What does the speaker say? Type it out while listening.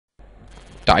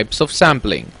Types of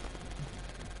sampling.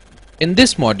 In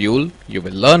this module, you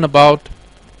will learn about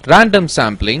random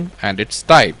sampling and its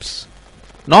types,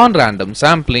 non-random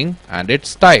sampling and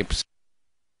its types.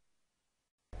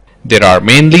 There are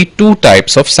mainly two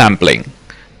types of sampling,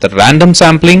 the random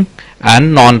sampling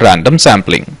and non-random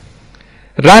sampling.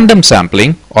 Random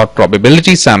sampling or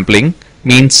probability sampling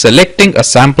means selecting a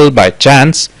sample by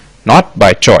chance, not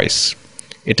by choice.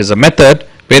 It is a method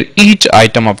where each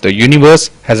item of the universe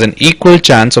has an equal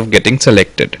chance of getting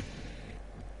selected.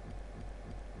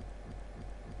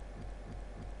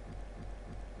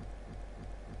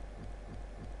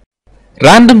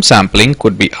 Random sampling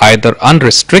could be either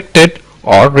unrestricted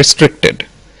or restricted.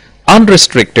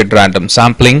 Unrestricted random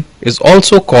sampling is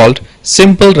also called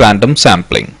simple random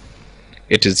sampling.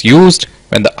 It is used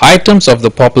when the items of the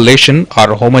population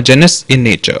are homogeneous in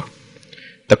nature.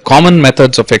 The common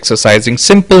methods of exercising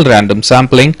simple random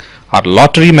sampling are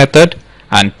lottery method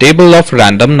and table of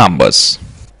random numbers.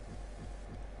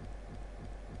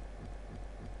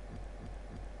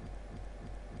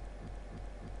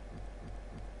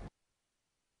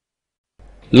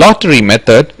 Lottery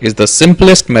method is the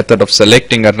simplest method of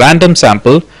selecting a random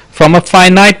sample from a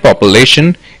finite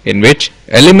population in which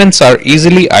elements are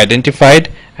easily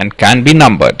identified and can be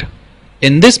numbered.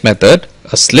 In this method,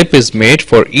 a slip is made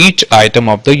for each item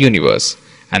of the universe,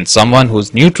 and someone who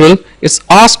is neutral is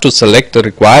asked to select the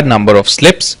required number of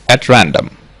slips at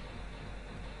random.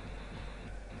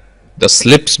 The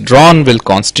slips drawn will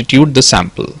constitute the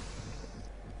sample.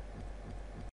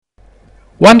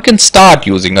 One can start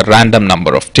using a random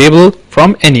number of table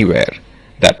from anywhere,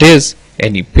 that is,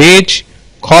 any page,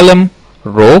 column,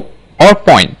 row or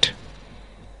point.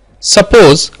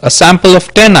 Suppose a sample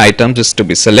of 10 items is to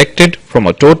be selected from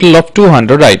a total of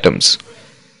 200 items.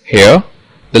 Here,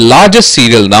 the largest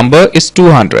serial number is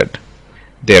 200.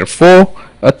 Therefore,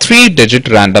 a 3-digit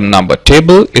random number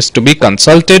table is to be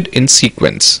consulted in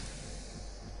sequence.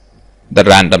 The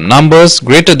random numbers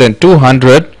greater than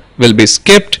 200 will be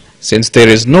skipped since there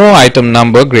is no item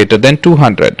number greater than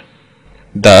 200.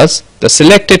 Thus, the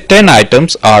selected 10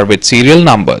 items are with serial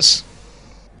numbers.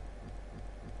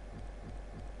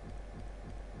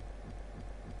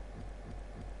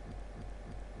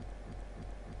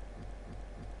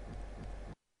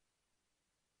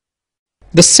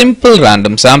 The simple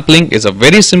random sampling is a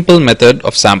very simple method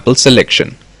of sample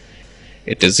selection.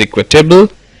 It is equitable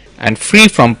and free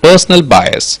from personal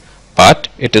bias, but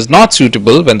it is not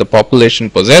suitable when the population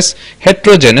possess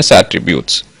heterogeneous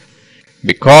attributes,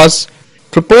 because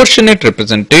proportionate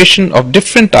representation of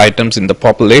different items in the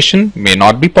population may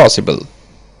not be possible.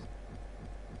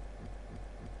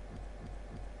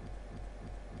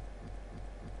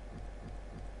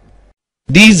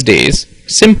 These days,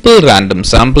 simple random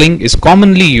sampling is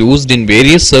commonly used in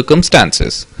various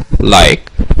circumstances, like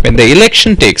when the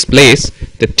election takes place,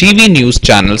 the TV news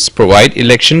channels provide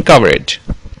election coverage.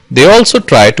 They also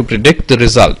try to predict the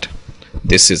result.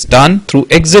 This is done through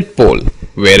exit poll,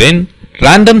 wherein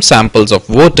random samples of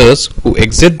voters who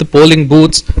exit the polling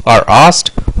booths are asked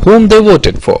whom they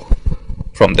voted for.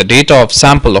 From the data of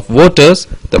sample of voters,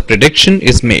 the prediction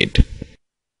is made.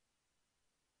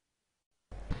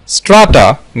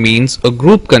 Strata means a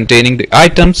group containing the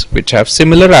items which have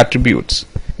similar attributes.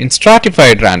 In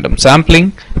stratified random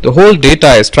sampling, the whole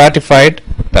data is stratified,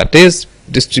 that is,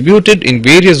 distributed in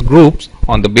various groups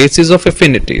on the basis of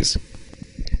affinities.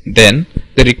 Then,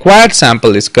 the required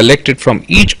sample is collected from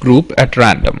each group at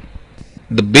random.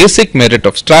 The basic merit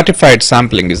of stratified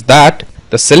sampling is that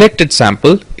the selected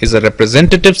sample is a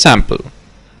representative sample.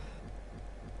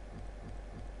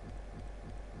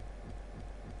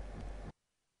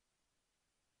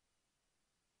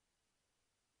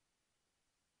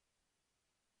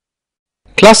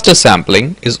 Cluster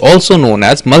sampling is also known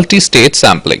as multi-stage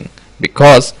sampling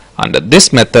because under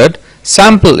this method,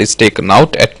 sample is taken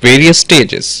out at various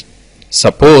stages.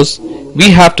 Suppose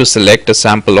we have to select a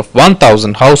sample of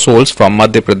 1000 households from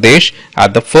Madhya Pradesh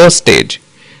at the first stage.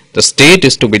 The state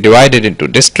is to be divided into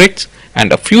districts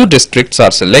and a few districts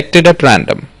are selected at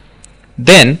random.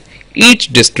 Then each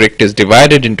district is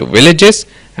divided into villages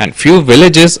and few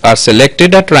villages are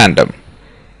selected at random.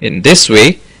 In this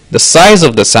way, the size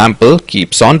of the sample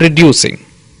keeps on reducing.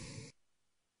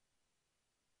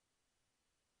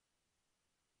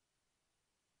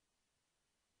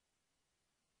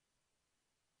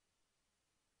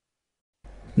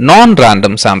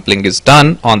 Non-random sampling is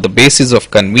done on the basis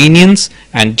of convenience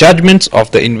and judgments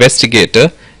of the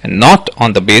investigator and not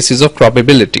on the basis of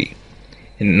probability.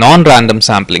 In non-random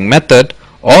sampling method,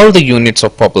 all the units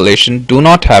of population do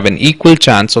not have an equal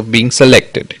chance of being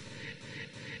selected.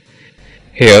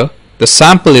 Here, the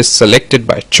sample is selected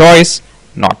by choice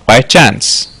not by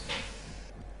chance.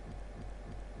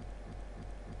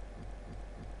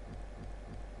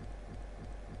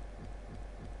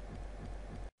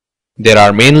 There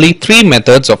are mainly three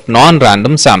methods of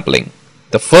non-random sampling.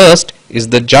 The first is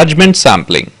the judgment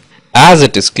sampling. As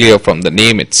it is clear from the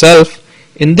name itself,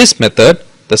 in this method,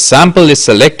 the sample is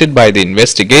selected by the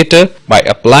investigator by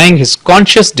applying his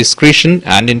conscious discretion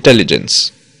and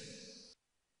intelligence.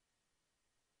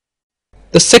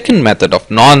 The second method of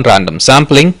non-random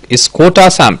sampling is quota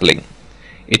sampling.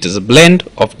 It is a blend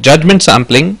of judgment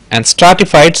sampling and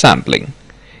stratified sampling.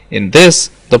 In this,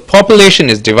 the population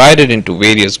is divided into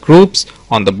various groups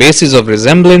on the basis of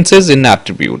resemblances in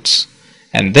attributes,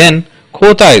 and then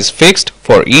quota is fixed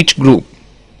for each group.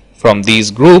 From these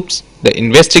groups, the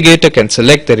investigator can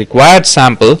select the required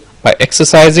sample by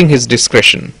exercising his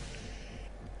discretion.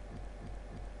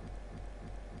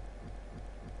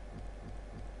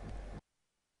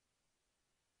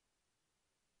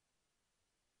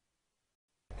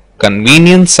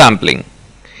 Convenience sampling.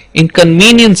 In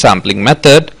convenience sampling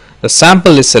method, the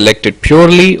sample is selected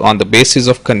purely on the basis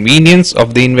of convenience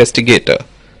of the investigator.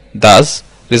 Thus,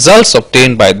 results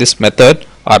obtained by this method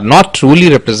are not truly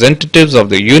representatives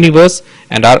of the universe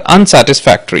and are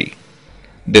unsatisfactory.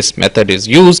 This method is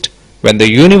used when the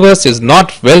universe is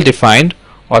not well defined,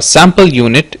 or sample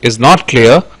unit is not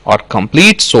clear, or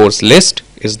complete source list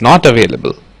is not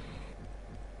available.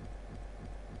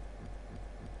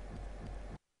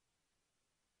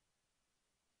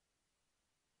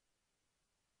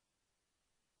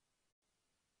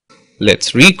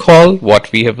 Let's recall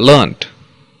what we have learned.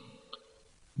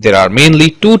 There are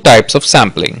mainly two types of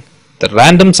sampling, the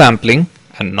random sampling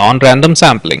and non-random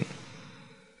sampling.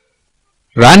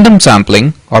 Random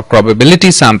sampling or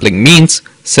probability sampling means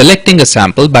selecting a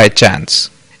sample by chance.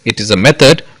 It is a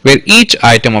method where each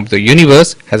item of the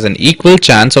universe has an equal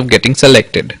chance of getting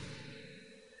selected.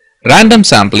 Random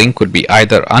sampling could be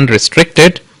either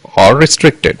unrestricted or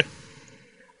restricted.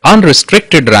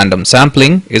 Unrestricted random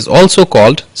sampling is also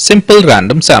called simple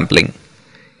random sampling.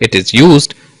 It is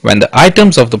used when the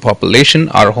items of the population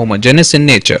are homogeneous in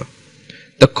nature.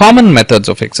 The common methods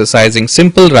of exercising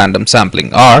simple random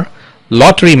sampling are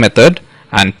lottery method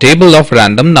and table of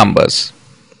random numbers.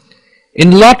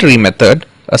 In lottery method,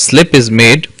 a slip is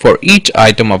made for each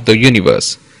item of the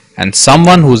universe, and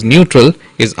someone who is neutral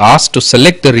is asked to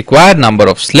select the required number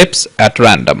of slips at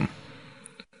random.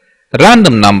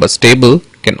 Random numbers table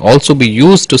can also be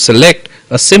used to select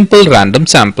a simple random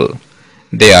sample.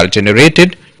 They are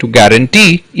generated to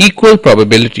guarantee equal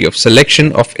probability of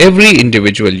selection of every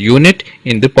individual unit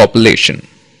in the population.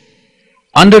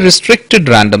 Under restricted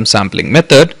random sampling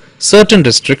method, certain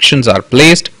restrictions are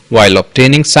placed while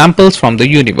obtaining samples from the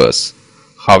universe.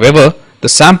 However, the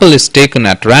sample is taken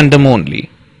at random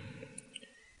only.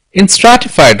 In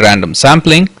stratified random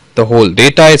sampling, the whole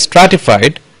data is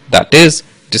stratified, that is,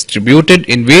 distributed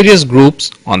in various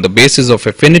groups on the basis of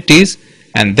affinities,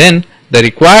 and then the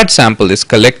required sample is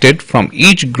collected from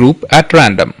each group at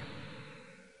random.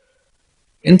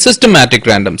 In systematic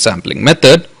random sampling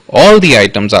method, all the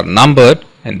items are numbered,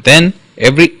 and then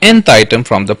every nth item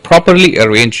from the properly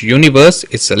arranged universe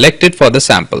is selected for the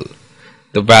sample.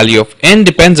 The value of n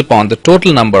depends upon the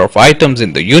total number of items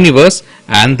in the universe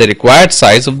and the required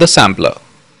size of the sampler.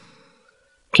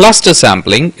 Cluster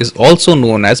sampling is also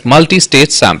known as multi-stage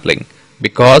sampling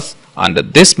because under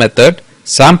this method,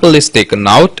 sample is taken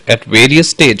out at various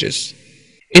stages.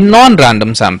 In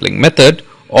non-random sampling method,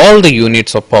 all the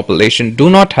units of population do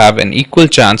not have an equal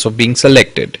chance of being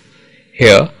selected.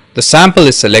 Here, the sample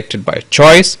is selected by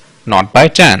choice, not by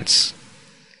chance.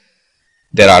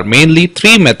 There are mainly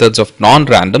three methods of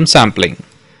non-random sampling: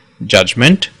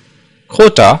 judgment,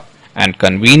 quota, and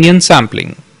convenience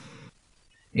sampling.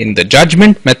 In the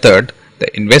judgment method,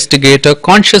 the investigator,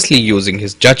 consciously using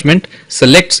his judgment,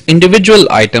 selects individual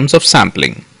items of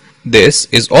sampling. This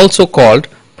is also called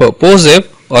purposive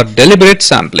or deliberate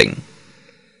sampling.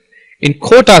 In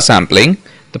quota sampling,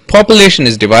 the population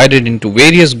is divided into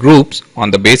various groups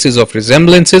on the basis of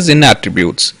resemblances in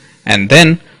attributes, and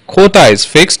then quota is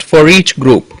fixed for each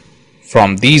group.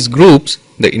 From these groups,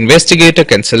 the investigator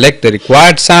can select the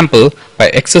required sample by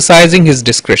exercising his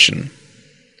discretion.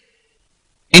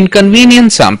 In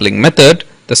convenience sampling method,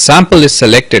 the sample is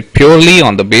selected purely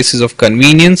on the basis of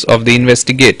convenience of the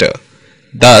investigator.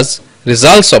 Thus,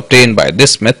 results obtained by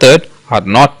this method are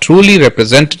not truly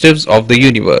representatives of the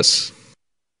universe.